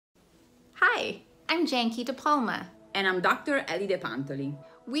Hi, I'm Janky DePalma. And I'm Dr. Ellie DePantoli.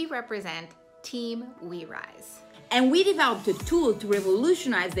 We represent Team WeRise. And we developed a tool to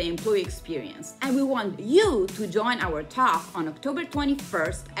revolutionize the employee experience. And we want you to join our talk on October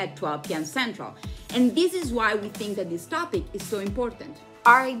 21st at 12 p.m. Central. And this is why we think that this topic is so important.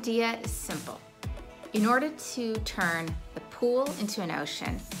 Our idea is simple. In order to turn the pool into an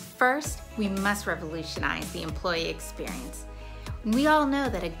ocean, first, we must revolutionize the employee experience. We all know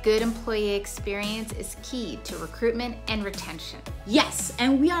that a good employee experience is key to recruitment and retention. Yes,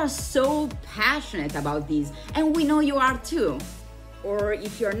 and we are so passionate about these, and we know you are too. Or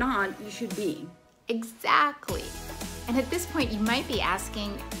if you're not, you should be. Exactly. And at this point, you might be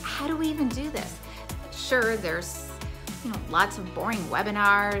asking, how do we even do this? Sure, there's lots of boring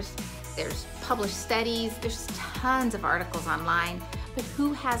webinars, there's published studies, there's tons of articles online, but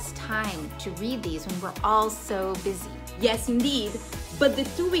who has time to read these when we're all so busy? Yes, indeed, but the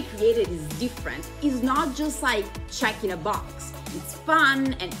tool we created is different. It's not just like checking a box. It's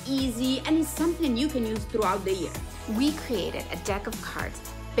fun and easy, and it's something you can use throughout the year. We created a deck of cards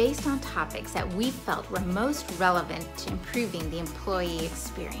based on topics that we felt were most relevant to improving the employee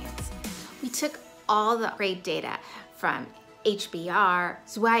experience. We took all the great data from HBR,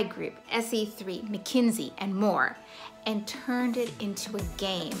 Zweig Group, SE3, McKinsey, and more, and turned it into a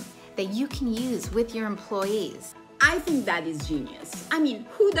game that you can use with your employees. I think that is genius. I mean,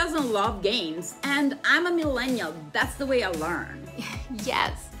 who doesn't love games? And I'm a millennial, that's the way I learn.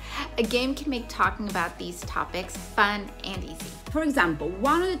 Yes, a game can make talking about these topics fun and easy. For example,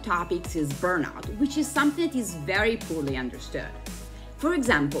 one of the topics is burnout, which is something that is very poorly understood. For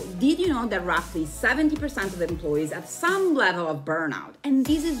example, did you know that roughly 70% of employees have some level of burnout? And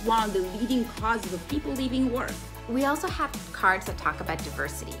this is one of the leading causes of people leaving work. We also have cards that talk about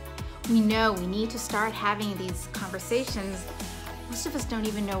diversity. We know we need to start having these conversations. Most of us don't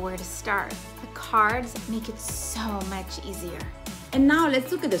even know where to start. The cards make it so much easier. And now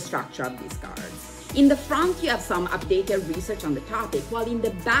let's look at the structure of these cards. In the front, you have some updated research on the topic, while in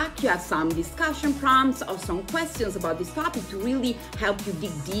the back, you have some discussion prompts or some questions about this topic to really help you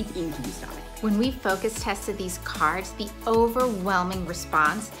dig deep into this topic. When we focus tested these cards, the overwhelming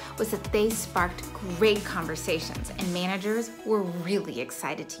response was that they sparked great conversations, and managers were really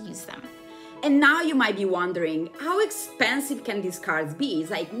excited to use them. And now you might be wondering, how expensive can these cards be? It's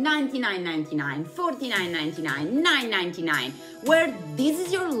like $99.99, $49.99, $9.99, where this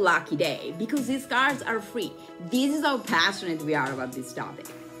is your lucky day because these cards are free. This is how passionate we are about this topic.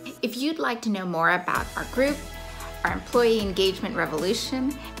 If you'd like to know more about our group, our employee engagement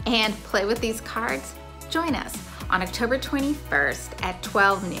revolution, and play with these cards, join us on October 21st at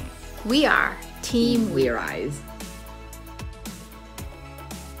 12 noon. We are Team WeRise.